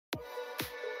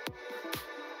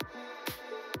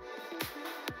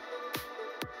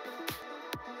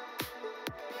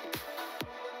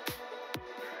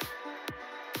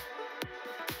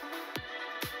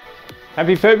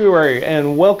Happy February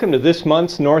and welcome to this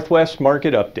month's Northwest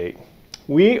Market Update.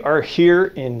 We are here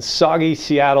in soggy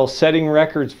Seattle setting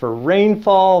records for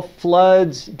rainfall,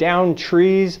 floods, downed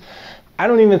trees. I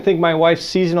don't even think my wife's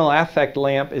seasonal affect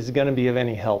lamp is going to be of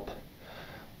any help.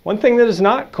 One thing that is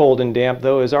not cold and damp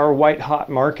though is our white hot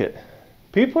market.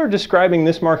 People are describing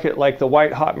this market like the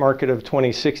white hot market of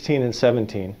 2016 and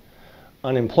 17.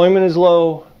 Unemployment is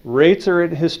low, rates are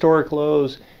at historic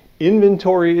lows,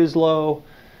 inventory is low,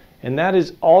 and that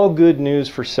is all good news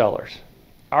for sellers.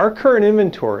 Our current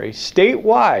inventory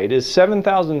statewide is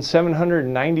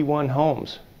 7,791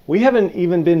 homes. We haven't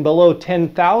even been below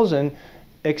 10,000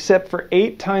 except for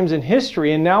 8 times in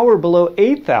history, and now we're below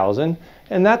 8,000,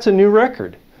 and that's a new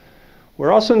record.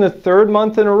 We're also in the 3rd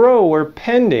month in a row where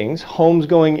pendings, homes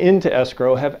going into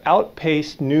escrow, have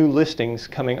outpaced new listings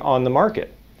coming on the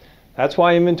market. That's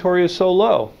why inventory is so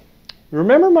low.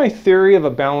 Remember my theory of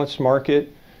a balanced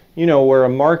market? You know, where a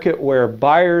market where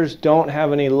buyers don't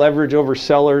have any leverage over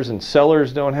sellers and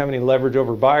sellers don't have any leverage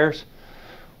over buyers?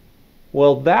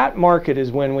 Well, that market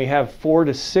is when we have 4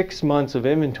 to 6 months of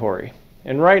inventory.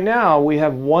 And right now we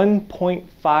have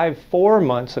 1.54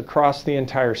 months across the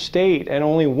entire state and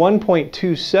only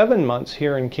 1.27 months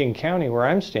here in King County where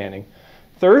I'm standing.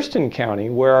 Thurston County,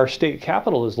 where our state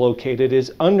capital is located,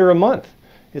 is under a month.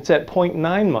 It's at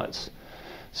 0.9 months.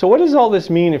 So what does all this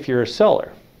mean if you're a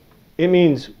seller? It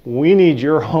means we need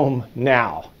your home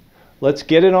now. Let's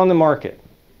get it on the market.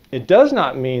 It does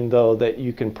not mean, though, that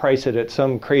you can price it at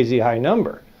some crazy high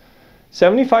number.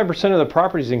 75% of the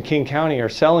properties in King County are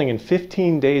selling in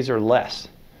 15 days or less.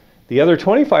 The other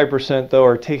 25%, though,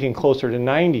 are taking closer to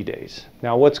 90 days.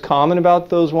 Now, what's common about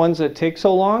those ones that take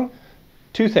so long?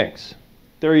 2 things.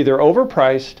 They're either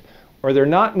overpriced or they're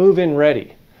not move-in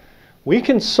ready. We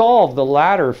can solve the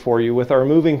latter for you with our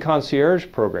Moving Concierge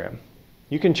program.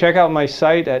 You can check out my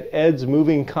site at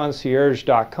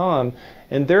edsmovingconcierge.com,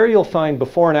 and there you'll find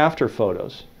before and after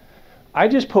photos. I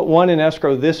just put one in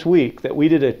escrow this week that we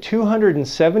did a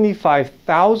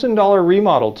 $275,000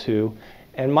 remodel to,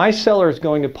 and my seller is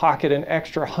going to pocket an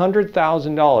extra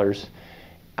 $100,000.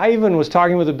 I even was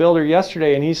talking with a builder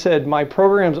yesterday and he said, my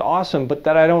program's awesome, but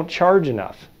that I don't charge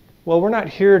enough. Well, we're not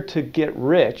here to get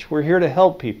rich, we're here to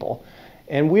help people.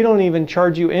 And we don't even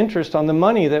charge you interest on the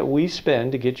money that we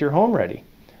spend to get your home ready.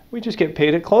 We just get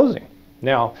paid at closing.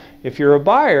 Now, if you're a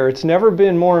buyer, it's never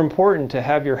been more important to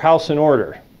have your house in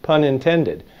order, pun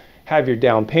intended. Have your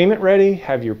down payment ready,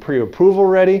 have your pre-approval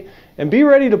ready, and be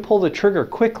ready to pull the trigger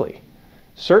quickly.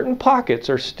 Certain pockets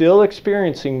are still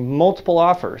experiencing multiple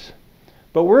offers,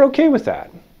 but we're okay with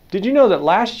that. Did you know that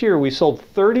last year we sold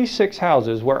 36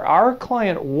 houses where our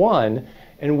client won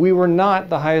and we were not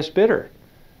the highest bidder?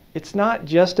 It's not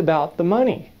just about the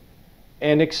money.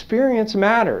 And experience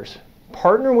matters.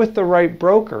 Partner with the right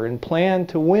broker and plan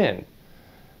to win.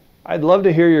 I'd love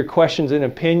to hear your questions and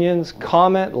opinions.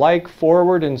 Comment, like,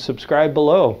 forward, and subscribe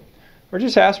below. Or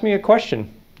just ask me a question.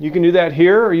 You can do that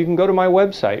here, or you can go to my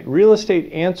website,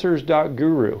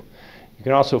 realestateanswers.guru. You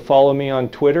can also follow me on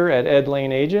Twitter at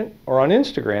 @EdLaineAgent or on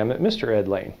Instagram at Mr. Ed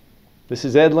Laine. This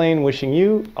is Ed Laine wishing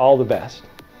you all the best.